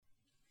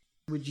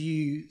would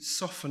you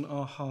soften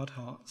our hard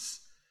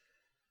hearts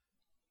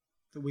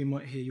that we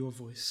might hear your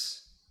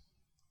voice?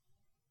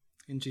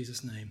 In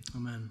Jesus' name,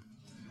 amen.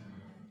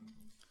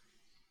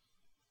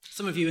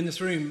 Some of you in this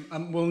room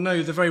will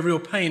know the very real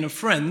pain of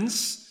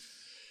friends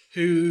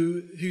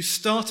who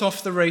start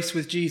off the race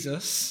with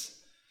Jesus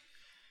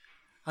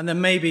and then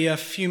maybe a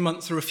few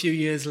months or a few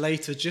years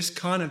later just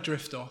kind of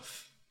drift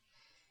off.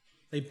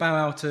 They bow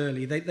out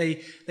early.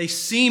 They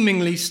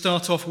seemingly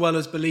start off well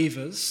as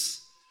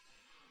believers,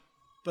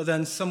 but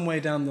then some way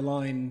down the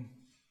line,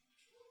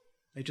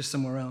 they're just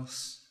somewhere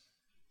else.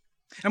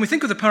 And we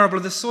think of the parable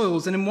of the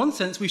soils, and in one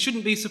sense, we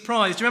shouldn't be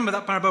surprised. Do you remember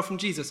that parable from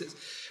Jesus? It's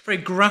very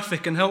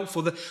graphic and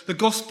helpful. The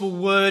gospel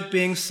word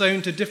being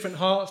sown to different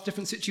hearts,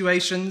 different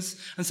situations,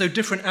 and so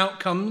different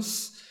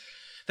outcomes.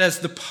 There's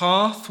the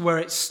path where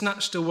it's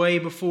snatched away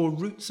before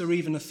roots are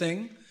even a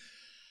thing.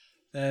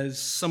 There's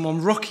some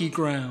on rocky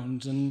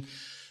ground, and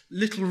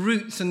little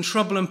roots and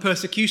trouble and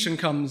persecution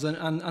comes,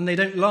 and they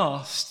don't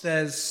last.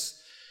 There's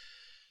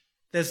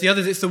the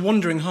others, it's the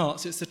wandering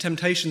hearts, it's the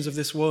temptations of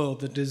this world,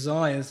 the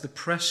desires, the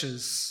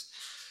pressures,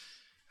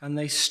 and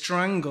they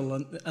strangle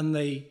and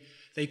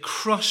they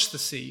crush the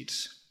seed.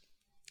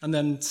 And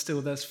then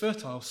still there's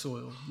fertile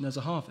soil and there's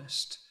a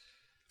harvest.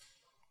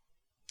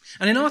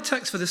 And in our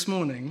text for this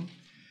morning,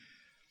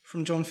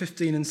 from John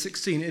 15 and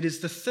 16, it is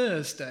the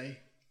Thursday.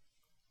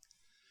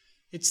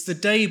 It's the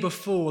day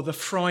before the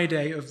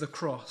Friday of the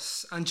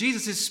cross. And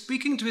Jesus is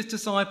speaking to his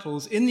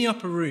disciples in the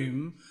upper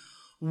room,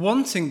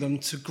 wanting them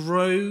to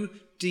grow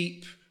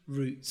deep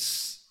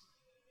roots.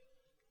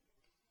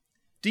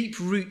 Deep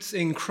roots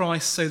in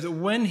Christ so that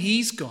when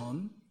he's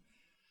gone,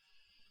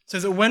 so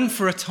that when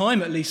for a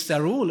time at least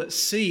they're all at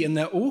sea and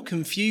they're all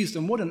confused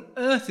and what on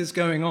earth is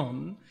going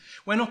on,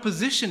 when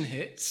opposition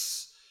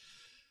hits,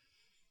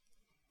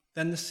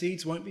 then the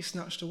seeds won't be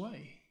snatched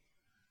away.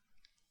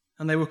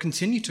 And they will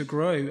continue to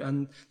grow,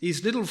 and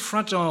these little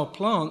fragile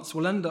plants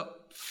will end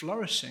up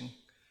flourishing.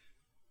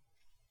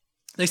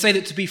 They say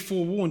that to be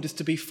forewarned is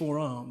to be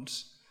forearmed.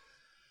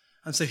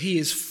 And so he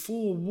is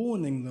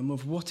forewarning them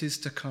of what is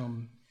to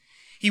come.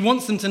 He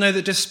wants them to know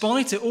that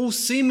despite it all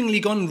seemingly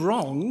gone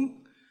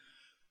wrong,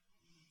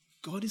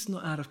 God is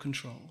not out of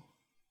control.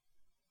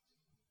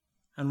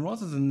 And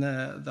rather than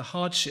the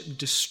hardship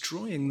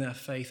destroying their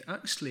faith,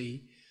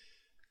 actually,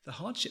 the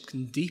hardship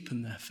can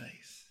deepen their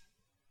faith.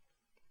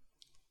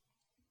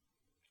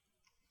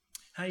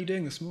 How are you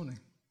doing this morning?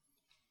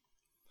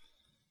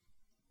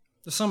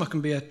 The summer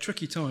can be a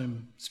tricky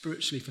time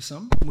spiritually for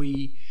some.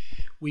 We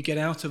get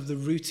out of the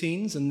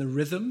routines and the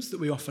rhythms that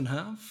we often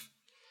have.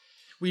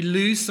 We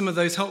lose some of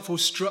those helpful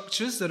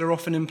structures that are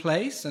often in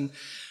place. And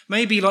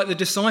maybe like the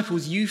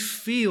disciples, you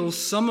feel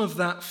some of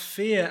that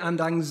fear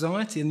and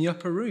anxiety in the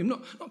upper room.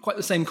 Not quite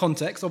the same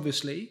context,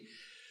 obviously.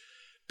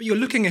 But you're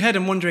looking ahead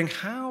and wondering,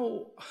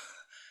 how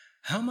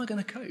am I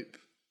going to cope?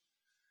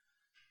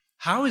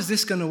 How is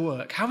this going to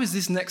work? How is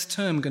this next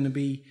term going to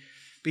be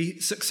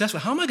successful?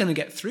 How am I going to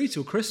get through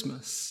till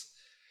Christmas?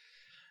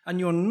 And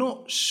you're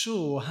not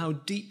sure how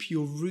deep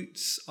your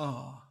roots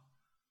are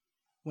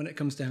when it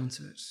comes down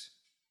to it.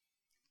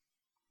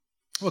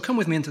 Well, come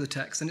with me into the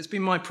text, and it's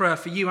been my prayer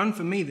for you and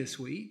for me this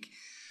week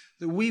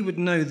that we would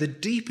know the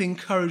deep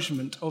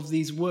encouragement of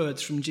these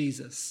words from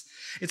Jesus.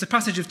 It's a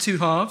passage of two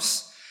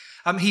halves.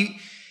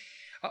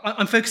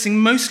 I'm focusing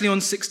mostly on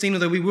 16,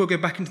 although we will go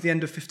back into the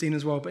end of 15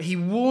 as well. But he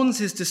warns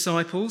his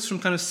disciples from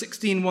kind of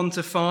 16, 1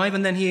 to 5,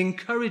 and then he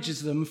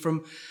encourages them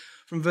from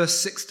verse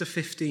 6 to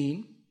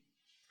 15.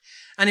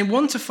 And in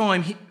 1 to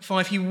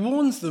 5, he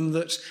warns them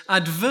that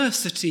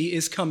adversity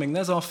is coming.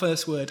 There's our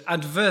first word,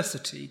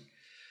 adversity.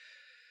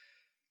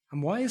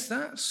 And why is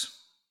that?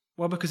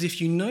 Well, because if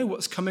you know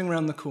what's coming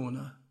around the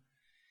corner,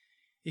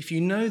 if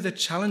you know the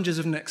challenges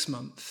of next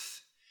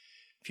month,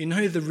 if you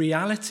know the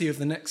reality of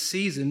the next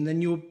season,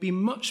 then you'll be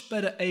much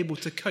better able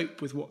to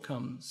cope with what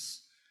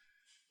comes.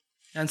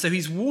 And so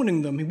he's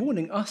warning them, he's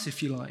warning us,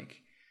 if you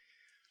like,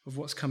 of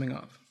what's coming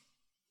up.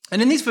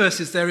 And in these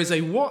verses, there is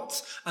a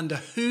what and a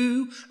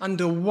who and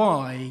a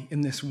why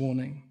in this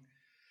warning.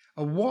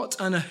 A what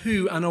and a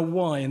who and a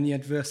why in the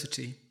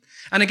adversity.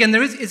 And again,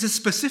 there is a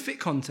specific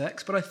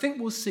context, but I think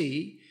we'll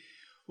see,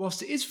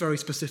 whilst it is very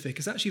specific,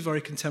 it's actually very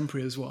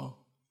contemporary as well.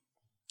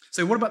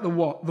 So what about the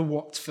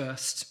what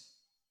first?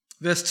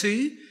 Verse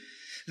 2,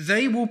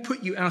 they will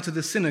put you out of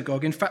the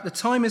synagogue. In fact, the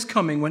time is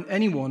coming when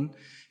anyone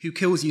who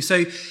kills you.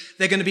 So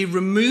they're going to be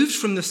removed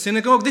from the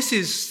synagogue. This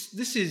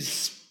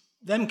is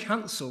them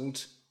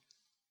cancelled,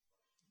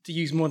 to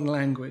use modern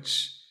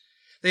language.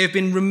 They have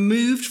been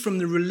removed from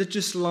the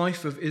religious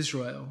life of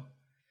Israel.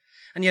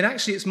 And yet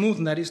actually it's more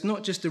than that. It's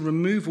not just a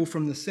removal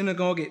from the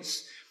synagogue,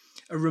 it's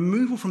a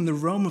removal from the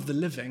realm of the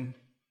living.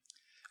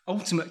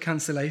 Ultimate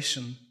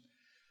cancellation.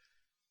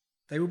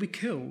 They will be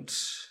killed.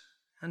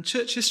 And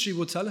church history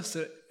will tell us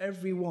that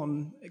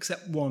everyone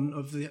except one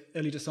of the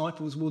early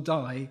disciples will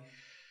die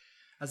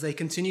as they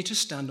continue to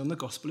stand on the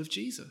gospel of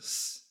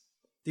Jesus.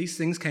 These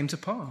things came to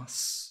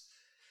pass.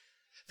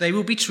 They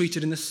will be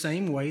treated in the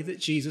same way that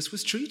Jesus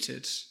was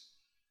treated.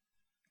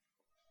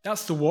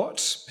 That's the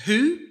what.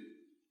 Who?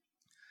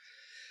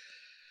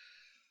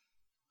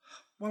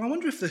 Well, I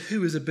wonder if the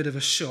who is a bit of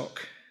a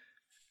shock.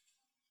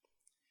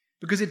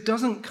 Because it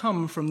doesn't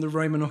come from the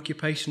Roman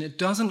occupation. It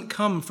doesn't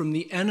come from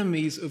the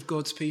enemies of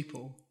God's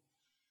people,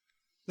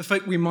 the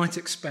folk we might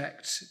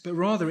expect, but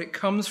rather it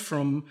comes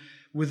from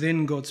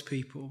within God's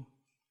people.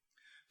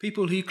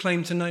 People who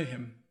claim to know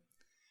him.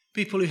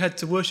 People who head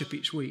to worship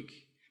each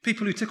week.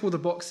 People who tick all the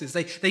boxes.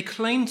 They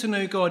claim to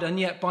know God, and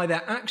yet by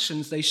their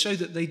actions they show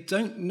that they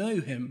don't know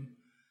him.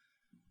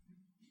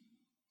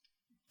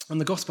 And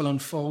the gospel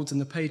unfolds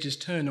and the pages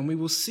turn, and we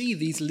will see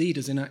these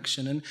leaders in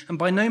action. And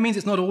by no means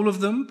it's not all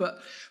of them, but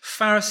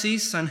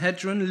Pharisees,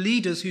 Sanhedrin,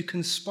 leaders who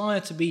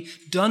conspire to be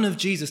done of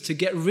Jesus, to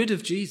get rid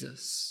of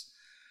Jesus.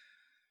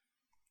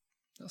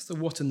 That's the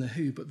what and the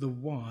who, but the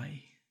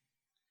why.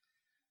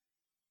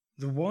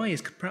 The why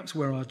is perhaps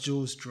where our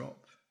jaws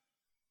drop.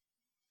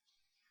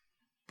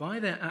 By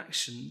their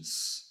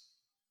actions,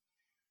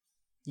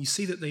 you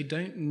see that they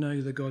don't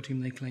know the God whom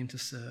they claim to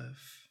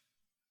serve.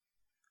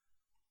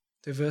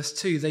 So verse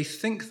 2, they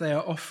think they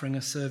are offering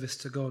a service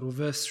to God. Or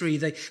verse 3,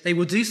 they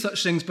will do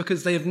such things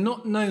because they have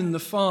not known the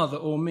Father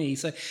or me.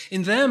 So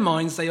in their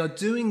minds, they are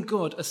doing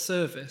God a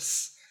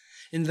service.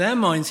 In their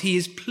minds, he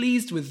is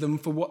pleased with them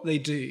for what they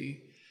do.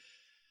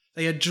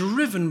 They are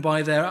driven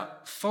by their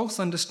false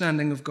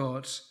understanding of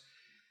God.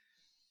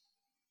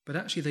 But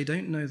actually, they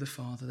don't know the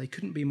Father. They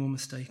couldn't be more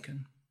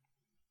mistaken.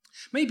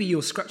 Maybe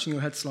you're scratching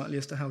your head slightly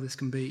as to how this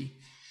can be.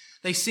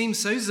 They seem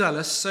so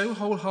zealous, so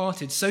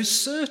wholehearted, so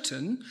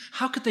certain.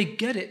 How could they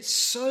get it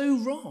so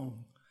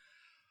wrong?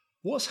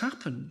 What's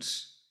happened?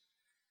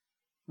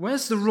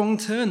 Where's the wrong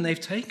turn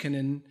they've taken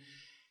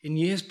in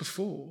years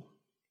before?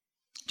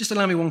 Just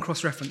allow me one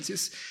cross-reference.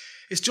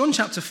 It's John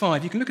chapter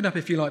 5. You can look it up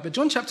if you like. But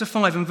John chapter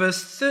 5 and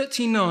verse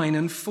 39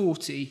 and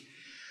 40.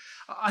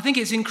 I think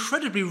it's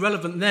incredibly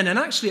relevant then, and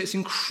actually it's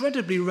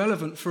incredibly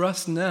relevant for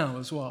us now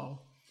as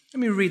well. Let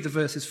me read the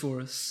verses for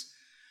us.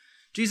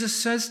 Jesus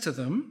says to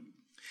them,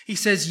 he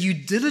says, "You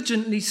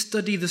diligently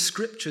study the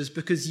scriptures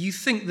because you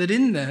think that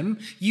in them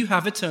you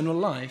have eternal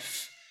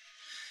life.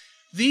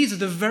 These are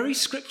the very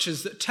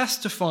scriptures that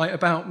testify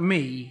about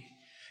me,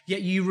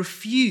 yet you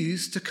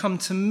refuse to come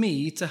to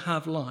me to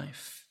have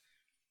life."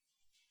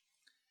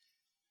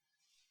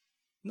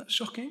 Isn't that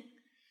shocking?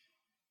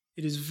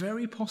 It is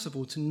very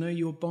possible to know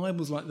your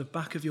Bibles like the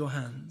back of your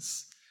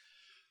hands,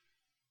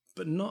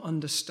 but not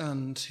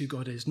understand who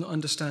God is, not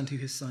understand who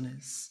his Son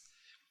is.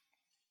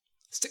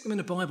 Stick them in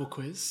a Bible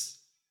quiz.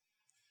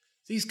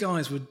 These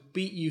guys would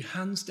beat you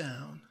hands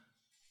down,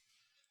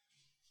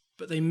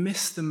 but they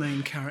missed the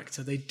main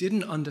character. They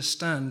didn't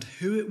understand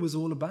who it was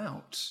all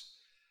about.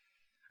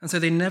 And so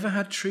they never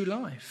had true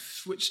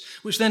life, which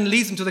then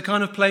leads them to the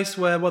kind of place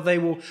where they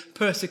will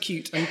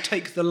persecute and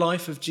take the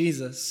life of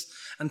Jesus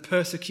and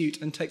persecute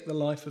and take the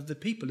life of the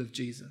people of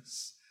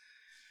Jesus.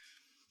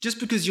 Just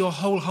because you're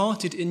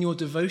wholehearted in your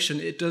devotion,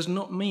 it does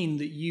not mean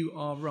that you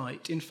are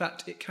right. In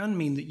fact, it can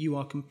mean that you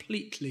are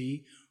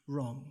completely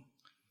wrong.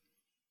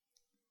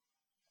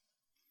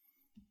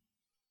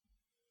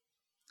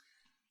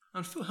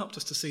 And Phil helped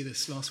us to see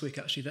this last week,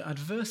 actually, that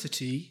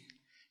adversity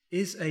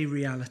is a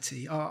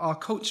reality. Our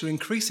culture,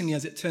 increasingly,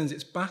 as it turns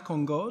its back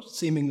on God,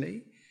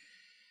 seemingly,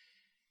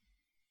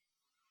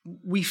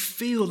 we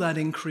feel that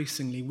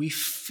increasingly. We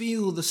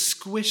feel the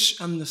squish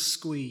and the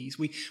squeeze.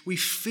 We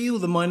feel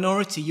the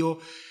minority.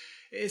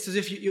 It's as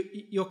if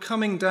you're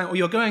coming down, or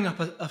you're going up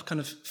a kind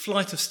of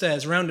flight of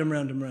stairs, round and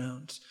round and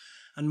round,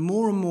 and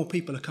more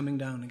people are coming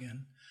down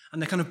again.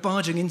 And they're kind of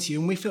barging into you,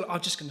 and we feel,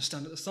 I'm just going to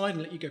stand at the side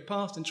and let you go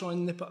past and try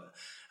and nip up.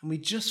 And we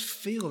just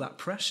feel that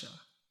pressure.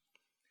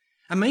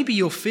 And maybe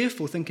you're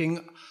fearful,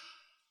 thinking,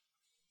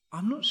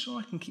 I'm not sure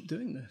I can keep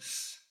doing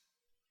this.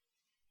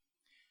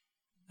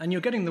 And you're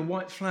getting the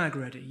white flag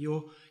ready.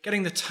 You're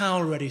getting the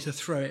towel ready to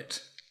throw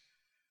it.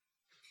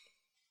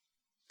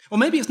 Or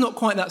maybe it's not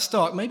quite that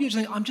stark. Maybe you're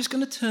saying, I'm just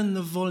going to turn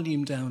the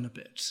volume down a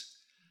bit.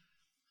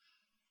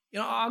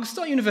 I'll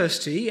start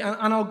university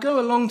and I'll go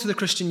along to the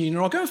Christian Union,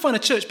 or I'll go and find a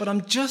church, but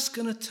I'm just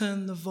going to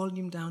turn the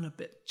volume down a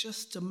bit,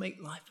 just to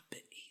make life a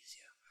bit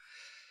easier.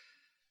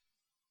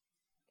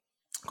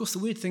 Of course, the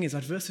weird thing is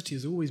adversity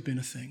has always been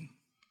a thing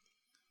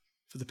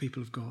for the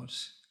people of God.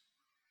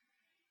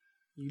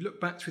 You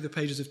look back through the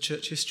pages of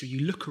church history,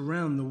 you look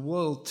around the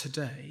world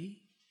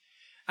today,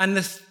 and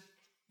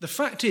the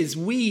fact is,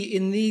 we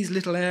in these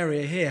little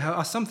area here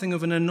are something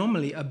of an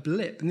anomaly, a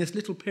blip in this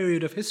little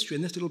period of history,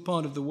 in this little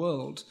part of the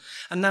world.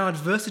 And now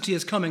adversity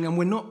is coming, and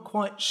we're not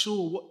quite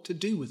sure what to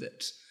do with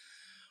it.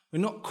 We're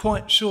not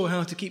quite sure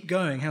how to keep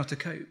going, how to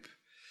cope.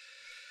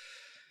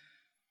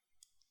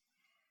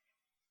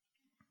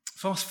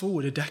 Fast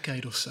forward a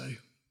decade or so.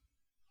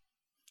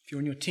 If you're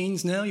in your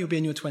teens now, you'll be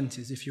in your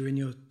 20s. If you're in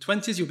your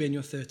 20s, you'll be in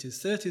your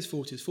 30s, 30s,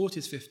 40s,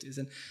 40s, 50s.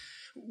 And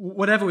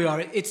whatever we are,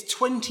 it's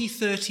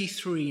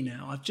 2033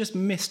 now. I've just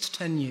missed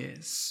 10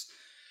 years.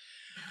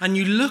 And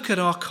you look at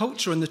our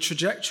culture and the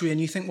trajectory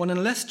and you think, well,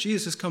 unless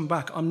Jesus has come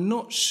back, I'm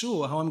not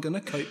sure how I'm going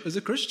to cope as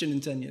a Christian in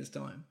 10 years'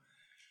 time.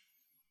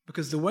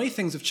 Because the way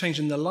things have changed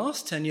in the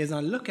last 10 years, I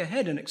look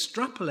ahead and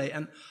extrapolate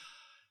and,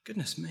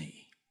 goodness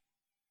me.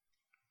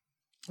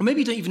 Or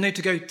maybe you don't even know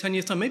to go 10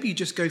 years' time. Maybe you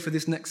just go for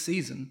this next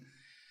season.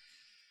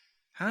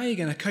 How are you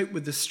going to cope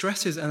with the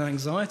stresses and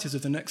anxieties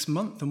of the next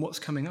month and what's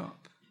coming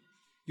up?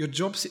 Your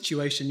job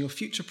situation, your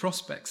future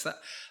prospects, that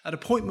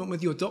appointment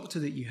with your doctor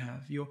that you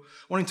have, you're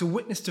wanting to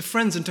witness to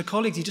friends and to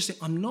colleagues, you just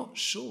think, I'm not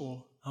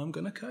sure how I'm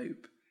going to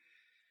cope.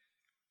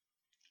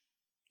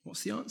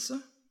 What's the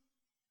answer?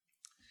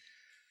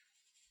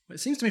 Well, it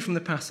seems to me from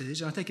the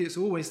passage, and I think it's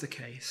always the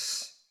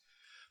case,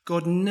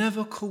 God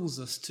never calls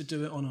us to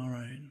do it on our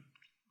own.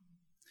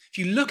 If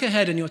you look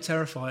ahead and you're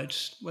terrified,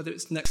 whether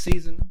it's next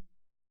season,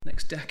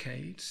 next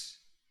decade,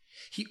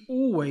 he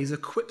always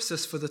equips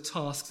us for the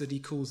task that he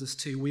calls us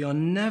to. We are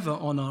never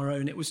on our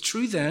own. It was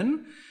true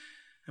then,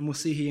 and we'll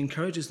see he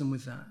encourages them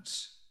with that.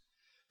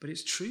 But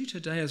it's true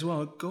today as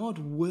well. God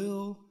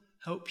will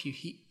help you.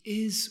 He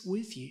is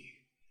with you.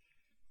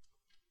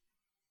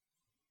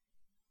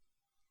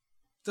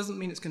 Doesn't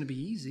mean it's going to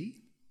be easy.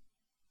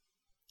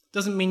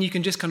 Doesn't mean you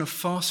can just kind of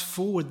fast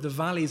forward the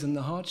valleys and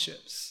the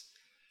hardships.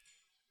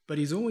 But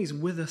he's always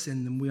with us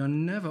in them. We are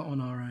never on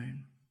our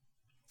own.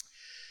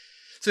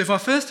 So if our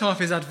first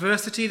half is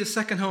adversity, the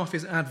second half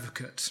is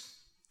advocate.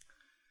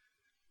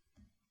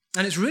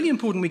 And it's really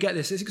important we get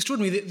this. It's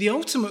extraordinary that the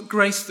ultimate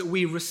grace that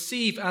we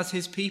receive as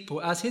his people,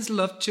 as his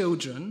loved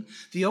children,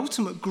 the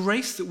ultimate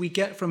grace that we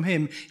get from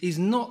him is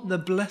not the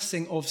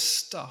blessing of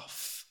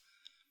stuff.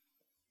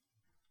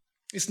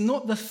 It's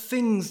not the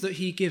things that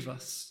he gives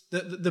us,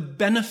 the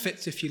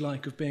benefits, if you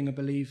like, of being a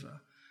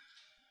believer,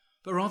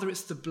 but rather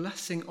it's the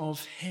blessing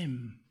of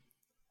him.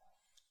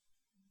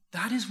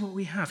 That is what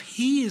we have.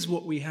 He is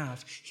what we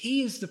have.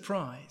 He is the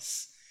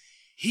prize.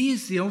 He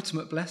is the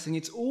ultimate blessing.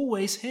 It's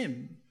always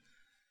him.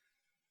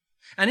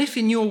 And if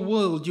in your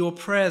world your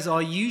prayers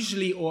are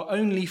usually or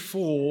only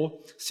for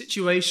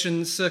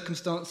situations,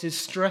 circumstances,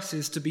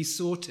 stresses to be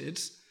sorted,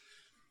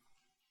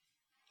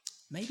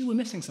 maybe we're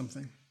missing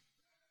something.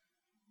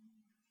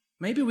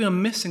 Maybe we are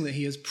missing that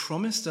he has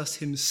promised us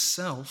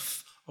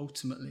himself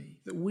ultimately,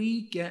 that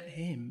we get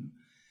him.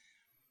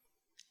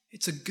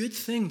 It's a good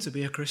thing to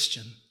be a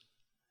Christian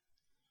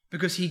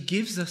because he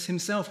gives us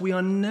himself. We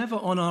are never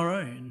on our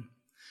own.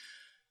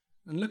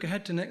 And look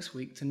ahead to next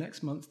week, to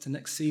next month, to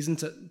next season,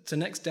 to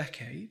next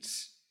decade.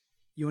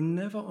 You're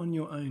never on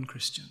your own,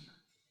 Christian.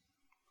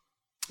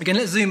 Again,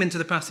 let's zoom into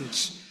the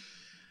passage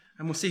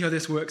and we'll see how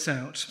this works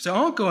out. So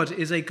our God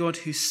is a God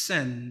who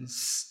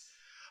sends.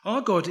 Our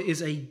God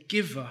is a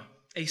giver,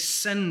 a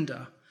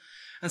sender.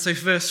 And so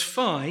verse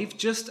 5,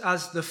 just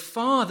as the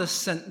Father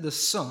sent the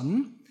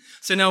Son,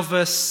 so now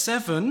verse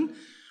 7,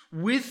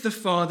 with the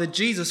Father,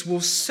 Jesus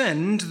will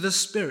send the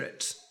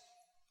Spirit.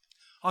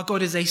 Our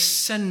God is a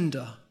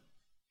sender.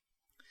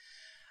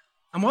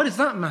 And why does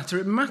that matter?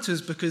 It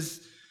matters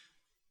because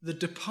the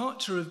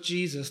departure of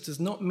Jesus does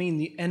not mean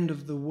the end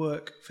of the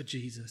work for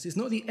Jesus. It's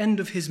not the end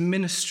of his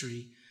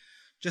ministry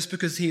just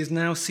because he is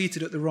now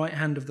seated at the right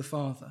hand of the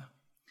Father.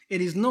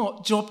 It is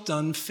not job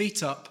done,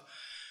 feet up,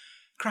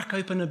 crack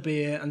open a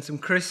beer and some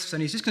crisps,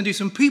 and he's just going to do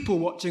some people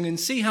watching and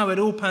see how it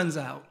all pans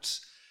out.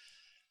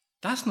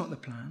 That's not the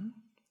plan.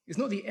 It's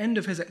not the end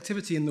of his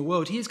activity in the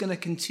world. He is going to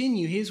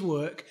continue his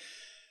work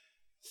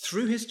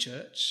through his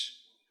church,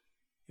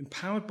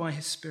 empowered by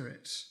his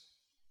Spirit.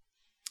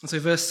 And so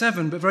verse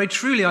 7, but very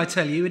truly I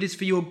tell you, it is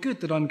for your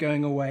good that I'm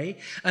going away.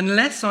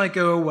 Unless I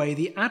go away,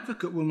 the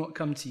advocate will not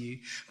come to you.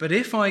 But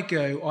if I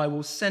go, I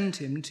will send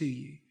him to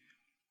you.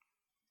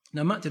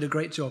 Now, Matt did a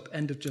great job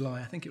end of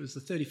July. I think it was the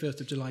 31st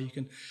of July. You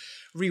can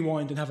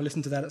rewind and have a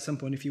listen to that at some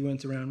point if you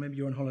weren't around. Maybe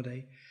you're on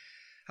holiday.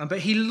 But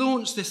he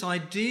launched this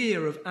idea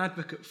of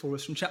advocate for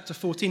us from chapter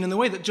 14. And the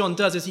way that John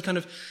does is he kind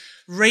of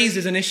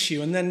raises an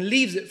issue and then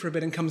leaves it for a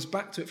bit and comes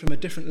back to it from a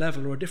different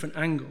level or a different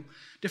angle,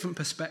 different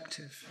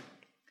perspective.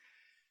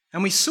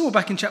 And we saw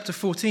back in chapter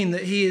 14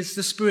 that he is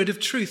the Spirit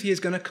of truth. He is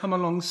going to come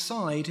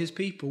alongside his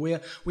people.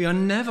 We are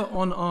never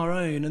on our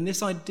own. And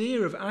this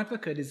idea of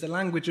advocate is the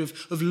language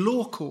of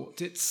law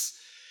court.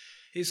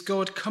 It's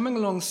God coming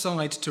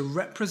alongside to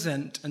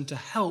represent and to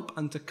help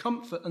and to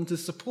comfort and to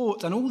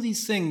support and all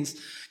these things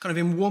kind of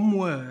in one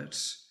word.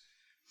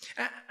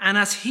 And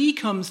as he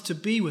comes to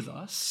be with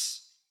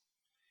us,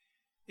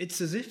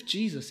 it's as if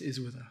Jesus is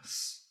with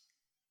us.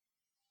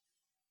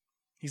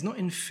 He's not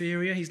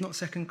inferior, he's not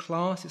second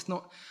class, it's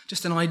not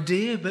just an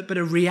idea, but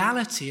a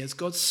reality as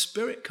God's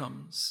Spirit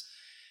comes.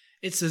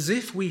 It's as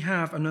if we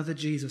have another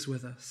Jesus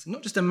with us.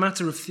 Not just a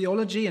matter of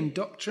theology and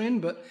doctrine,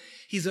 but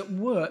he's at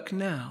work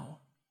now.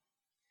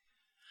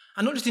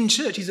 And not just in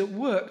church, he's at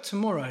work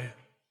tomorrow.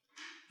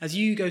 As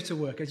you go to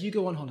work, as you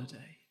go on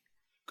holiday,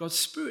 God's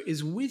Spirit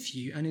is with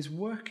you and is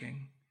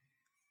working.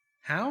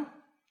 How?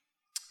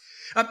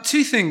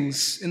 Two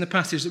things in the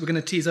passage that we're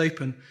going to tease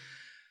open.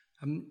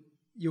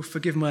 You'll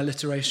forgive my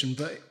alliteration,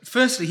 but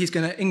firstly, he's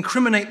going to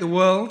incriminate the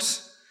world,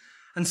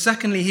 and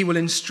secondly, he will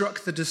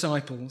instruct the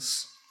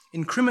disciples.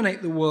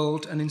 Incriminate the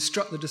world and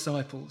instruct the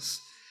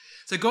disciples.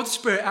 So God's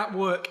Spirit at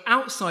work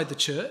outside the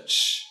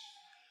church,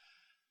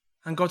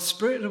 and God's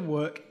Spirit at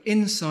work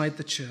inside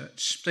the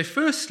church. So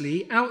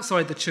firstly,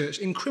 outside the church,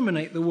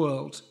 incriminate the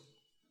world.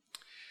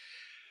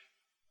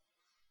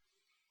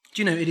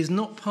 Do you know, it is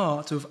not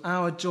part of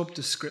our job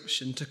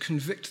description to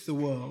convict the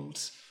world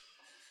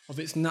of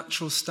its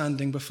natural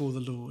standing before the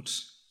Lord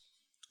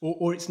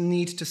or its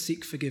need to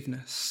seek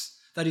forgiveness.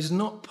 That is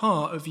not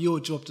part of your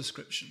job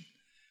description.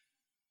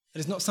 It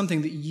is not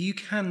something that you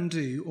can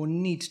do or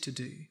need to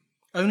do.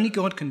 Only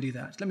God can do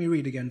that. Let me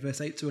read again,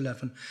 verse 8 to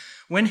 11.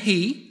 When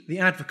he, the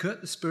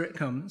advocate, the Spirit,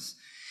 comes,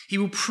 he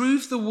will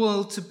prove the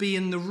world to be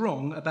in the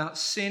wrong about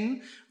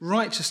sin,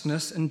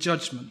 righteousness, and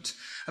judgment.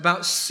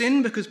 About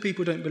sin because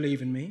people don't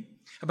believe in me.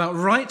 About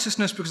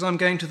righteousness because I'm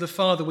going to the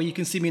Father where you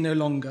can see me no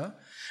longer.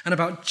 And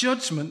about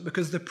judgment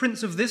because the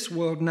prince of this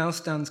world now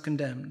stands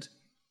condemned.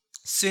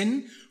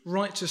 Sin,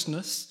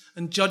 righteousness,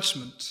 and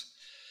judgment.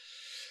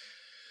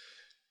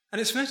 And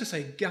it's fair to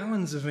say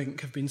gallons of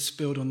ink have been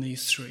spilled on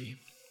these three.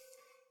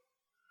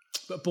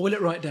 But boil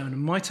it right down,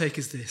 and my take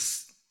is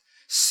this.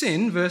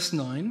 Sin, verse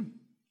 9,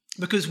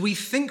 because we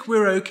think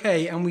we're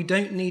okay and we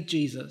don't need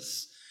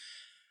Jesus,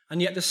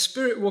 and yet the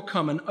Spirit will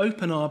come and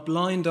open our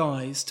blind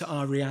eyes to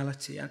our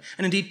reality. And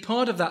indeed,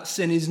 part of that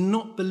sin is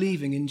not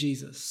believing in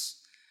Jesus.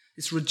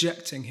 It's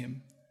rejecting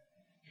him,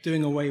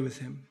 doing away with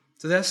him.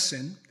 So there's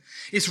sin.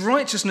 It's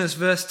righteousness,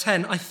 verse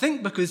 10, I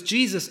think because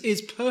Jesus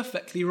is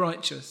perfectly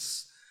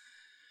righteous,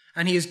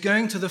 and he is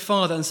going to the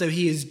Father, and so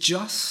he is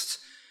just,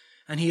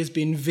 and he has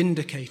been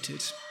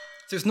vindicated.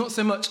 So it's not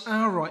so much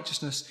our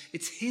righteousness,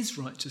 it's his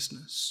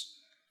righteousness.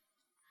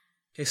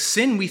 Okay,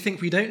 sin, we think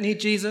we don't need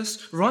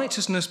Jesus.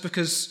 Righteousness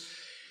because,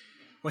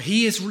 well,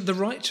 he is the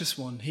righteous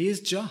one. He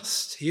is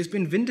just. He has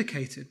been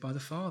vindicated by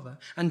the Father.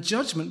 And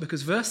judgment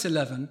because, verse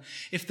 11,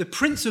 if the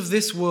prince of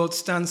this world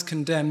stands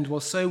condemned, well,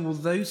 so will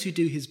those who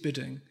do his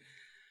bidding.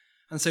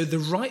 And so the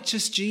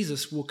righteous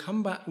Jesus will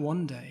come back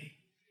one day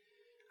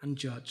and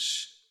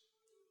judge.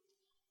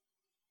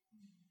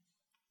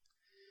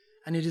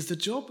 And it is the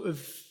job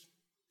of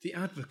the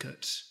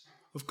advocate,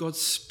 of God's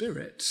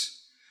Spirit,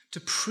 to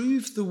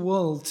prove the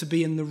world to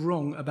be in the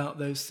wrong about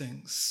those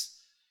things.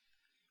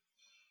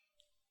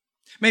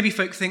 Maybe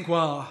folk think,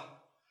 well,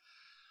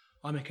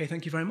 I'm okay,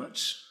 thank you very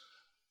much.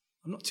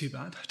 I'm not too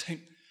bad. I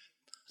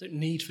don't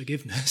need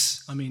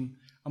forgiveness. I mean,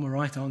 I'm all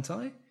right, aren't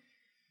I?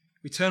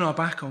 We turn our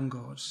back on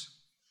God.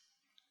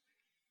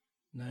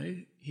 No,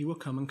 he will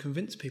come and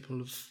convince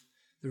people of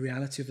the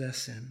reality of their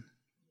sin.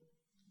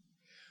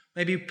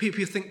 Maybe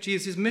people think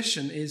Jesus'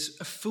 mission is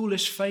a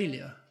foolish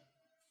failure.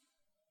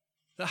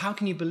 That how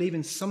can you believe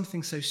in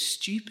something so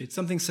stupid,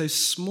 something so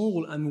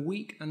small and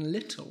weak and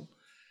little?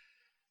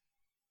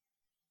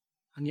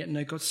 And yet,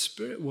 no, God's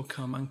Spirit will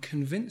come and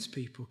convince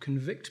people,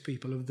 convict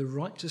people of the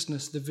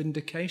righteousness, the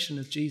vindication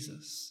of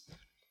Jesus.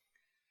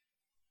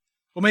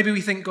 Or maybe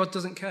we think God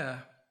doesn't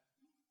care.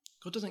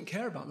 God doesn't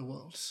care about the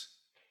world.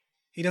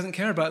 He doesn't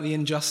care about the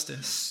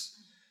injustice.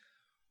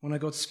 Well, no,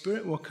 God's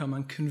Spirit will come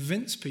and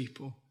convince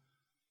people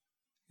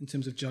in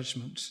terms of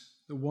judgment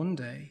that one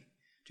day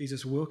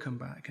Jesus will come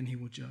back and he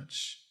will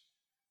judge.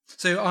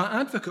 So our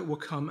advocate will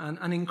come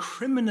and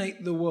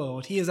incriminate the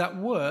world. He is at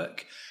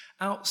work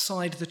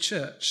outside the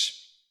church.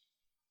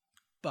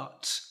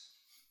 But,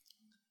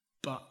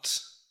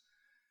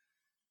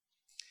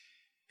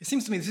 it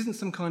seems to me this isn't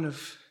some kind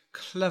of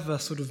clever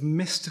sort of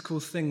mystical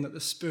thing that the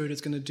Spirit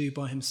is going to do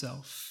by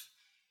himself.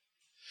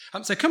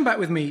 So come back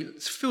with me.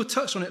 Phil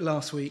touched on it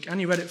last week, and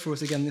he read it for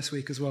us again this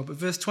week as well. But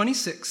verse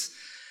 26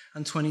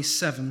 and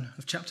 27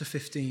 of chapter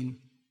 15.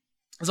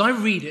 As I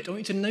read it, I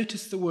want you to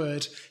notice the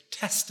word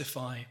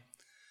testify.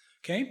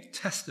 Okay?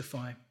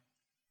 Testify.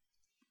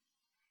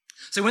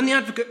 So when the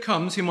advocate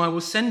comes, whom I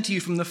will send to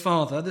you from the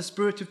Father, the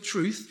Spirit of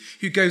truth,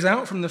 who goes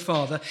out from the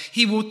Father,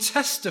 he will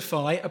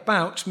testify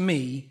about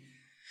me.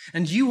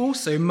 And you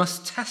also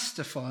must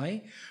testify,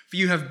 for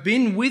you have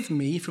been with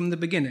me from the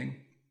beginning.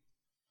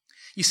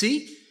 You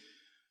see,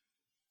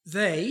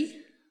 they,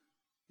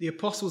 the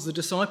apostles, the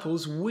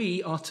disciples,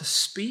 we are to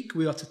speak,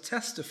 we are to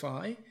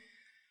testify.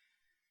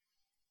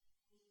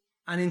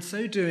 And in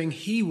so doing,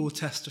 he will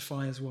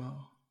testify as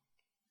well.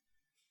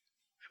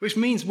 Which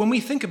means when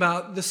we think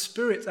about the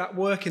Spirit at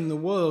work in the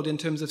world in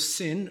terms of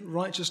sin,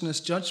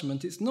 righteousness,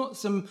 judgment, it's not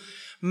some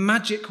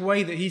magic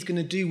way that he's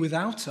going to do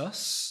without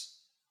us.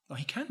 Well,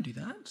 he can do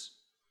that,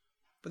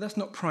 but that's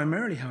not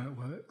primarily how it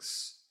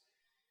works.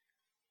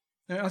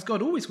 Now, as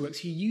God always works,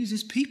 he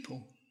uses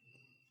people.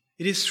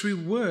 It is through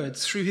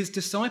words, through his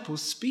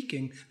disciples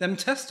speaking, them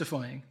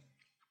testifying.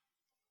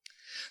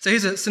 So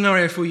here's a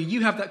scenario for you.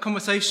 You have that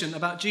conversation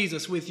about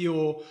Jesus with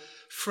your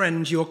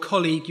friend, your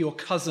colleague, your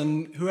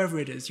cousin, whoever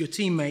it is, your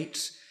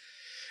teammate,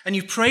 and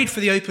you've prayed for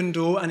the open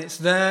door and it's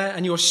there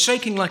and you're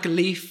shaking like a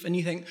leaf and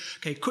you think,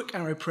 okay, quick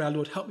arrow prayer,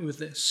 Lord, help me with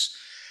this.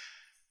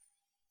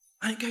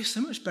 And it goes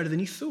so much better than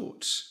you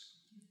thought.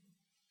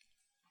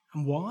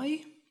 And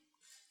why?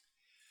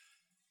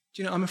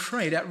 Do you know, I'm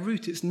afraid at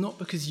root it's not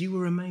because you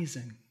were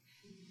amazing.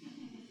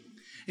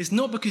 It's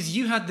not because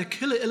you had the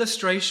killer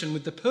illustration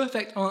with the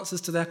perfect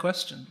answers to their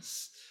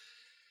questions.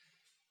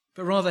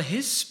 But rather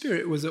his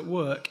Spirit was at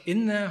work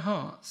in their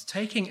hearts,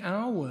 taking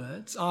our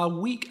words, our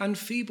weak and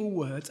feeble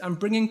words, and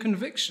bringing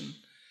conviction.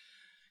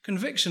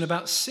 Conviction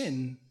about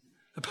sin,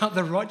 about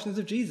the righteousness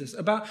of Jesus,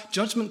 about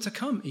judgment to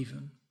come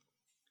even.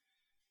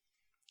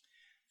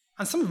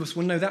 And some of us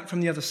will know that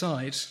from the other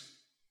side.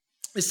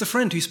 It's the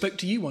friend who spoke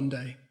to you one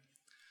day,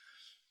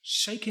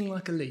 shaking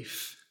like a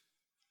leaf.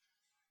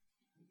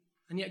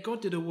 And yet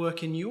God did a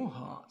work in your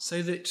heart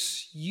so that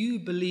you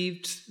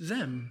believed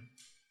them,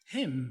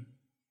 him.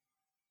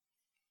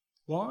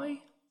 Why?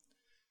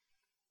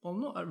 Well,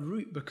 not at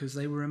root because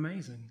they were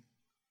amazing,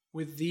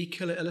 with the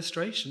killer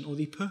illustration or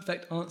the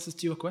perfect answers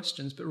to your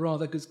questions, but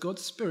rather because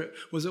God's Spirit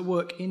was at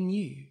work in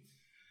you,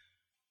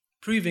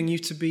 proving you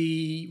to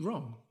be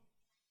wrong,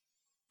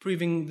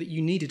 proving that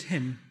you needed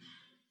him.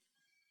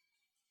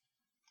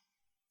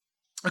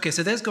 Okay,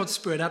 so there's God's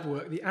Spirit at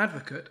work, the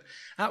advocate,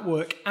 at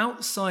work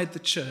outside the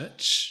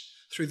church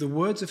through the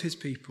words of his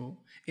people,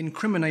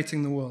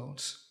 incriminating the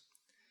world.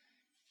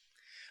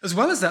 As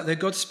well as that, there's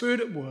God's Spirit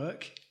at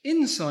work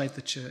inside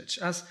the church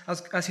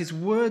as his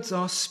words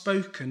are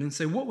spoken. And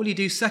so what will he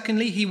do?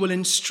 Secondly, he will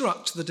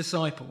instruct the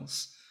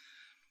disciples.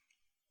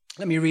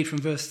 Let me read from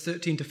verse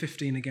 13 to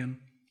 15 again.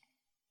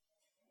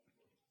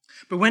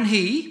 But when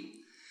he,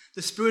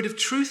 the Spirit of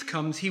truth,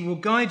 comes, he will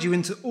guide you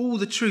into all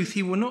the truth.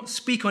 He will not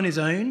speak on his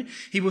own.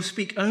 He will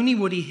speak only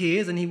what he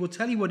hears, and he will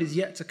tell you what is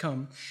yet to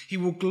come. He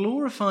will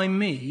glorify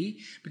me,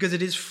 because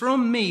it is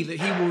from me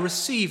that he will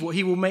receive what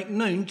he will make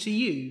known to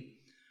you.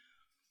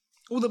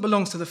 All that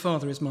belongs to the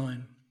Father is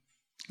mine.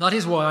 That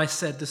is why I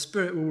said the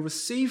Spirit will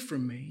receive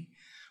from me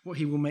what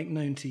he will make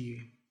known to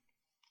you.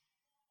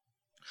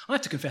 I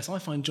have to confess, I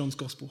find John's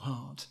Gospel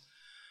hard,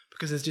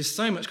 because there's just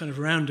so much kind of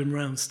round and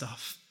round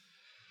stuff.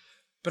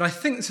 But I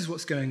think this is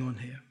what's going on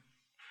here.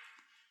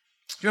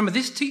 Remember,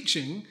 this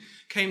teaching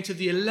came to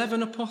the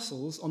 11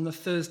 apostles on the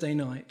Thursday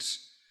night.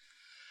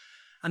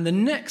 And the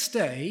next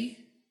day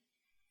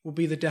will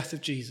be the death of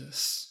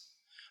Jesus.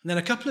 And then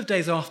a couple of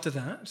days after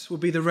that will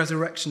be the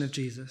resurrection of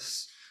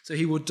Jesus. So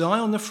he will die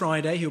on the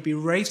Friday, he'll be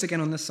raised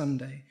again on the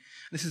Sunday.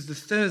 This is the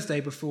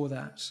Thursday before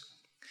that.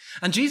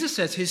 And Jesus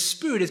says his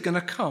Spirit is going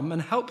to come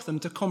and help them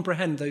to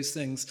comprehend those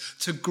things,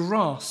 to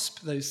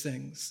grasp those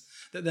things,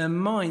 that their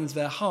minds,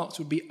 their hearts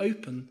would be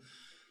open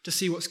to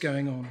see what's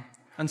going on.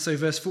 And so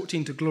verse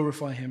 14, to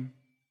glorify him.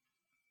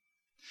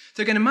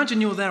 So again,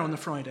 imagine you're there on the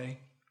Friday,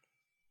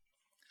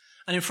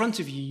 and in front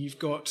of you, you've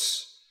got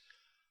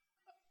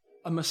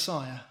a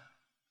Messiah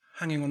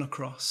hanging on a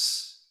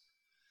cross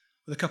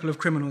with a couple of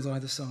criminals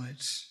either side,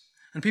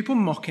 and people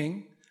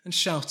mocking and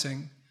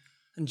shouting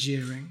and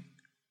jeering.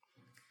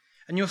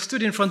 And you're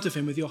stood in front of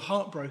him with your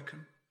heart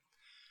broken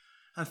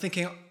and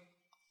thinking,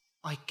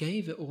 I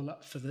gave it all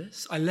up for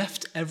this. I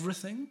left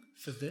everything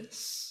for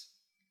this.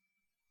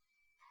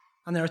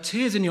 And there are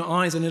tears in your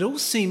eyes, and it all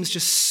seems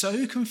just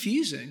so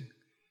confusing.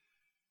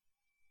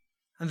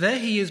 And there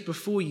he is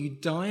before you,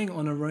 dying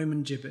on a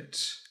Roman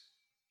gibbet,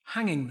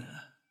 hanging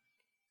there.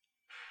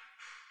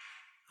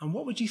 And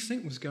what would you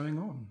think was going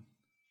on?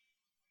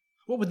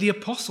 What would the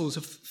apostles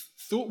have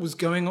thought was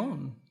going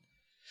on?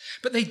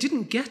 But they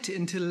didn't get it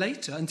until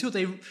later, until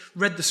they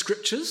read the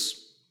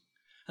scriptures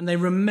and they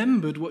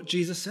remembered what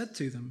Jesus said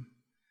to them.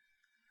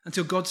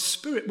 Until God's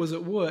Spirit was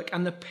at work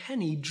and the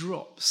penny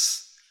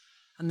drops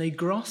and they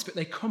grasp it,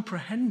 they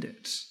comprehend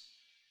it.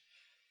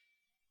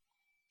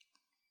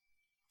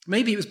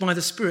 Maybe it was by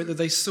the Spirit that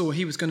they saw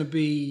he was going to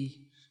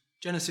be,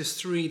 Genesis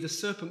 3, the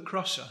serpent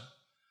crusher.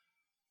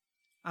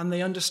 And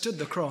they understood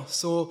the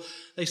cross. Or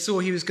they saw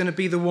he was going to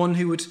be the one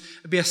who would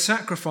be a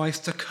sacrifice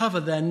to cover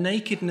their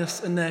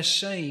nakedness and their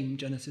shame,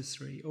 Genesis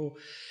 3. Or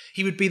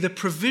he would be the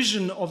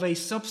provision of a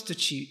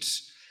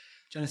substitute,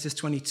 Genesis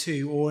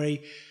 22. Or a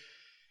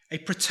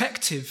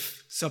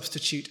protective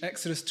substitute,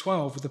 Exodus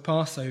 12 with the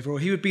Passover. Or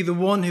he would be the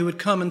one who would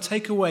come and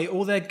take away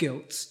all their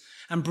guilt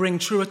and bring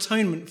true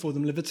atonement for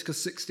them,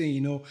 Leviticus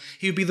 16. Or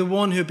he would be the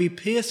one who would be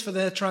pierced for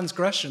their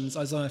transgressions,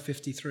 Isaiah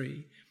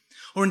 53.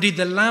 Or indeed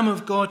the Lamb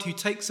of God who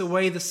takes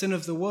away the sin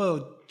of the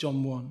world,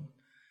 John 1.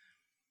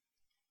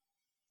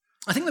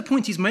 I think the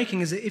point he's making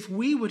is that if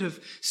we would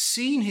have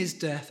seen his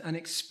death and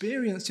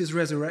experienced his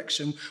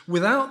resurrection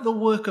without the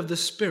work of the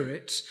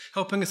Spirit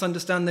helping us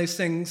understand those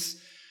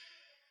things,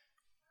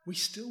 we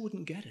still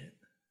wouldn't get it.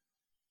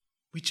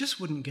 We just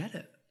wouldn't get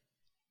it.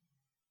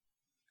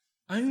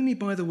 Only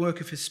by the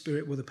work of his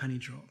Spirit will the penny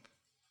drop.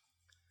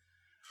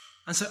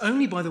 And so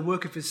only by the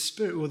work of his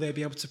Spirit will they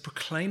be able to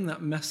proclaim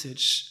that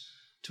message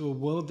to a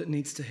world that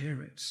needs to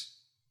hear it.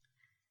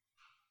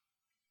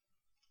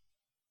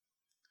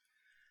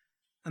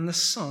 And the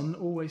Son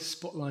always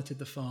spotlighted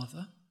the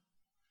Father,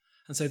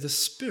 and so the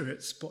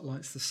Spirit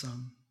spotlights the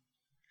Son,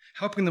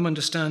 helping them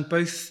understand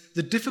both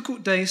the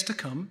difficult days to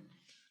come,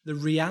 the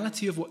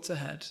reality of what's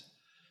ahead,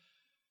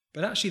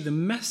 but actually the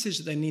message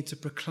that they need to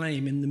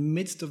proclaim in the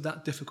midst of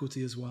that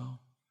difficulty as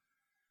well.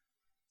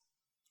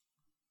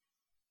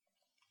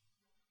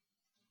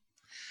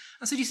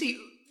 And so you see,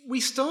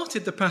 we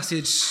started the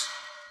passage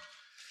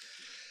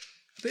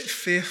a bit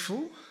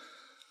fearful,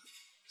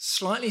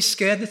 slightly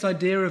scared, this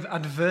idea of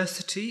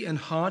adversity and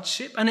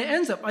hardship, and it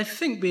ends up, I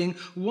think, being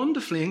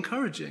wonderfully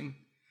encouraging.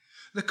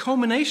 The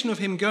culmination of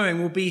him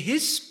going will be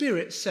his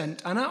Spirit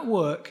sent and at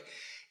work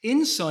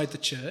inside the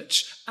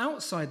church,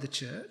 outside the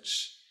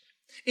church,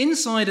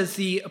 Inside, as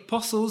the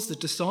apostles, the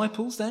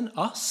disciples, then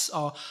us,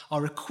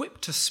 are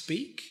equipped to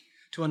speak,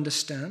 to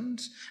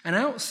understand. And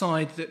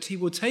outside, that he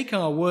will take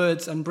our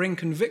words and bring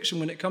conviction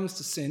when it comes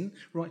to sin,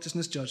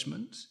 righteousness,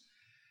 judgment.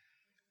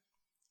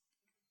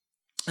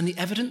 And the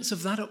evidence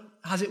of that,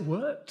 has it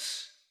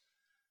worked?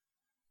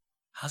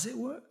 Has it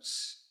worked?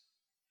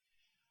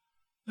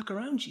 Look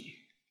around you.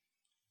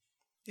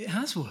 It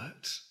has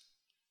worked.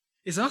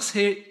 It's us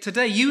here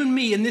today, you and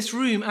me in this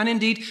room, and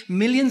indeed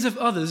millions of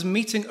others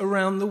meeting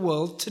around the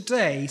world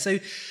today. So,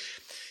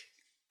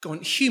 go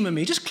on, humour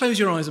me. Just close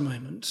your eyes a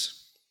moment.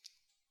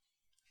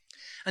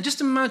 And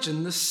just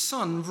imagine the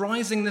sun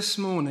rising this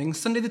morning,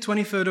 Sunday the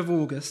 23rd of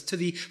August, to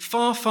the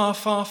far, far,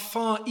 far,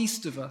 far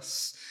east of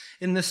us,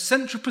 in the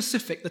Central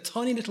Pacific, the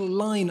tiny little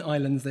Line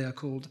Islands they are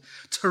called,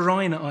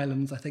 Taurina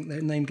Islands, I think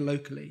they're named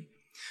locally.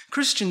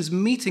 Christians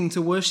meeting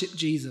to worship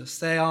Jesus.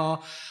 They are,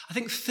 I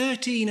think,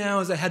 13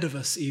 hours ahead of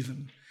us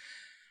even.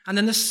 And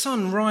then the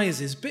sun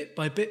rises bit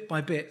by bit by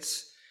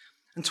bit.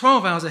 And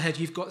 12 hours ahead,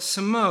 you've got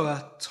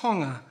Samoa,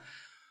 Tonga,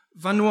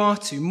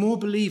 Vanuatu, more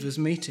believers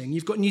meeting.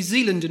 You've got New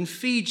Zealand and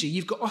Fiji.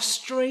 You've got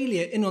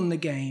Australia in on the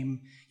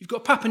game. You've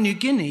got Papua New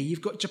Guinea.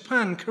 You've got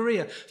Japan,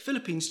 Korea,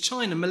 Philippines,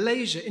 China,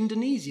 Malaysia,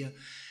 Indonesia.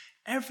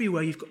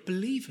 Everywhere you've got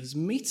believers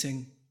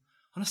meeting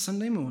on a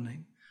Sunday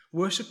morning,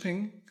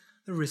 worshipping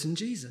the risen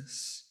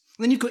Jesus.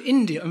 And then you've got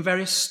India and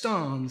various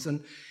stans,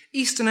 and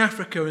Eastern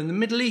Africa and the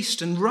Middle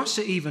East and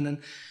Russia even,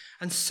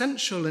 and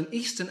Central and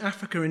Eastern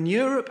Africa and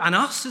Europe, and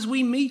us as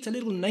we meet, a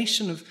little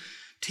nation of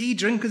tea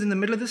drinkers in the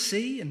middle of the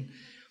sea. And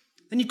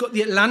then you've got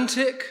the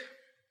Atlantic,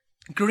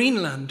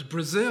 Greenland,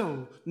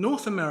 Brazil,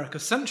 North America,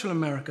 Central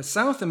America,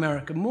 South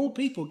America, more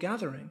people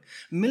gathering,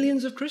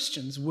 millions of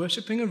Christians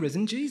worshipping a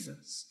risen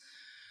Jesus.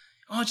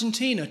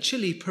 Argentina,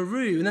 Chile,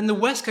 Peru, and then the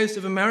west coast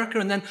of America,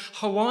 and then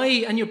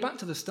Hawaii, and you're back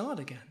to the start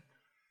again.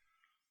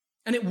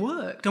 And it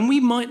worked. And we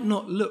might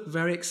not look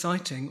very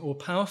exciting or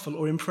powerful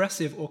or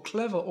impressive or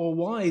clever or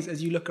wise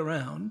as you look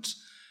around,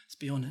 let's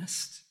be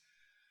honest.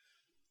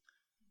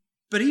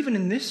 But even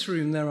in this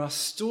room, there are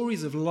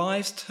stories of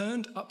lives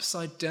turned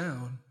upside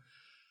down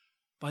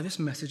by this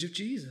message of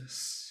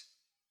Jesus.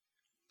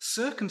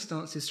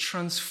 Circumstances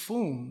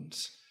transformed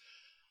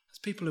as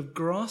people have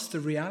grasped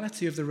the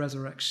reality of the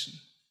resurrection.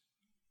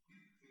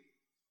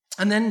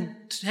 And then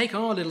to take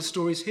our little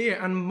stories here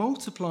and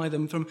multiply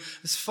them from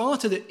as far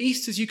to the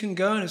east as you can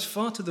go and as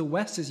far to the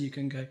west as you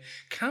can go.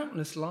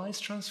 Countless lives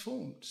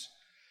transformed.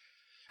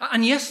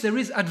 And yes, there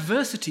is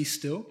adversity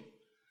still.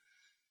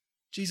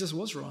 Jesus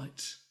was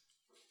right.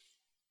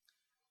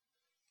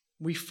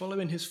 We follow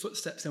in his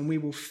footsteps and we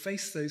will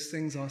face those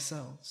things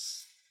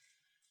ourselves.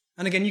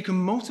 And again, you can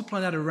multiply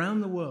that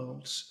around the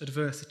world,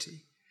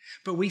 adversity.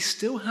 But we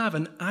still have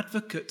an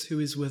advocate who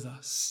is with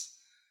us.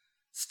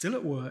 Still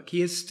at work.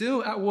 He is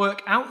still at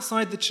work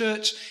outside the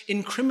church,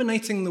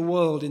 incriminating the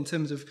world in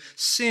terms of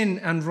sin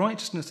and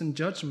righteousness and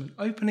judgment,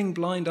 opening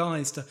blind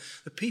eyes to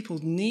the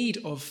people's need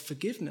of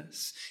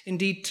forgiveness.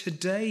 Indeed,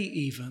 today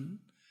even,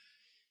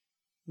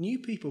 new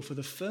people for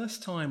the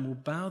first time will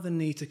bow the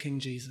knee to King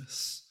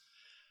Jesus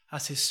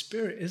as his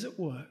Spirit is at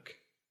work.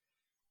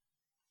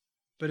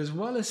 But as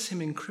well as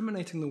him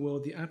incriminating the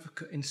world, the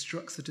advocate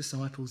instructs the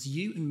disciples,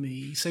 you and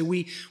me. So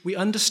we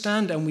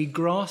understand and we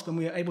grasp and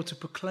we are able to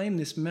proclaim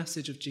this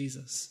message of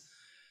Jesus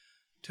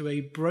to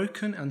a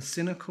broken and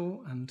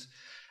cynical and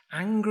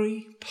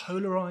angry,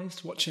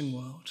 polarized, watching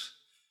world.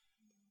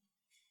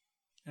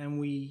 And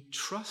we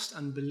trust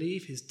and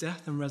believe his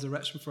death and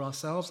resurrection for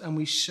ourselves, and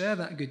we share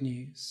that good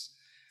news.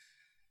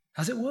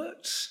 Has it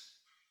worked?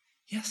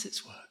 Yes,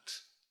 it's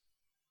worked.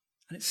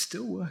 And it's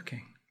still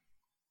working.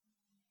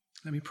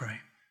 Let me pray.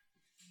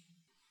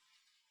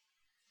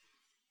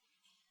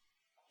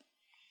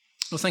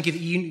 Lord, thank you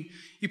that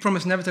you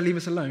promise never to leave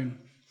us alone.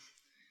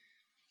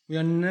 We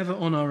are never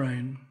on our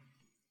own.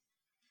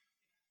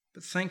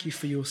 But thank you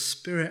for your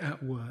Spirit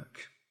at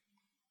work.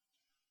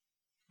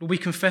 Lord, we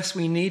confess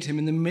we need him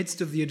in the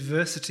midst of the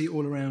adversity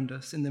all around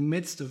us, in the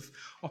midst of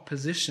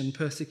opposition,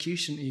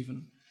 persecution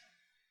even.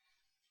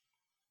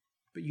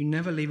 But you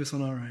never leave us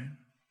on our own.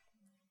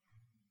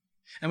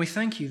 And we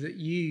thank you that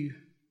you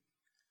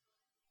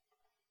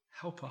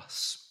help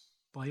us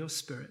by your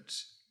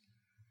Spirit.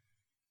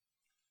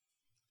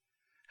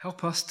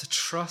 Help us to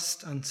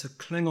trust and to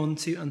cling on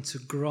to and to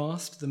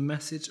grasp the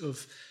message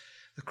of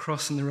the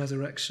cross and the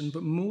resurrection.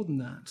 But more than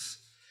that,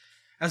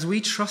 as we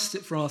trust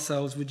it for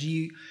ourselves, would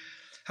you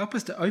help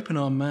us to open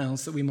our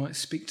mouths that we might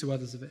speak to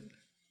others of it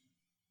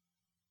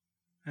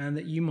and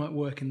that you might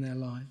work in their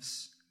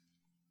lives.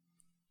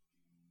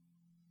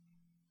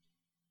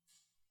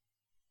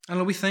 And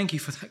Lord, we thank you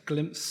for that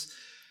glimpse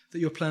that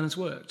your plan has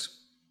worked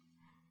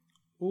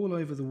all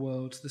over the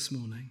world this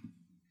morning.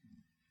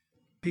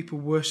 People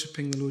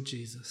worshipping the Lord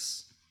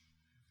Jesus.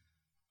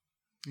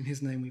 In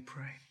his name we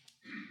pray.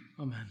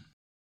 Amen.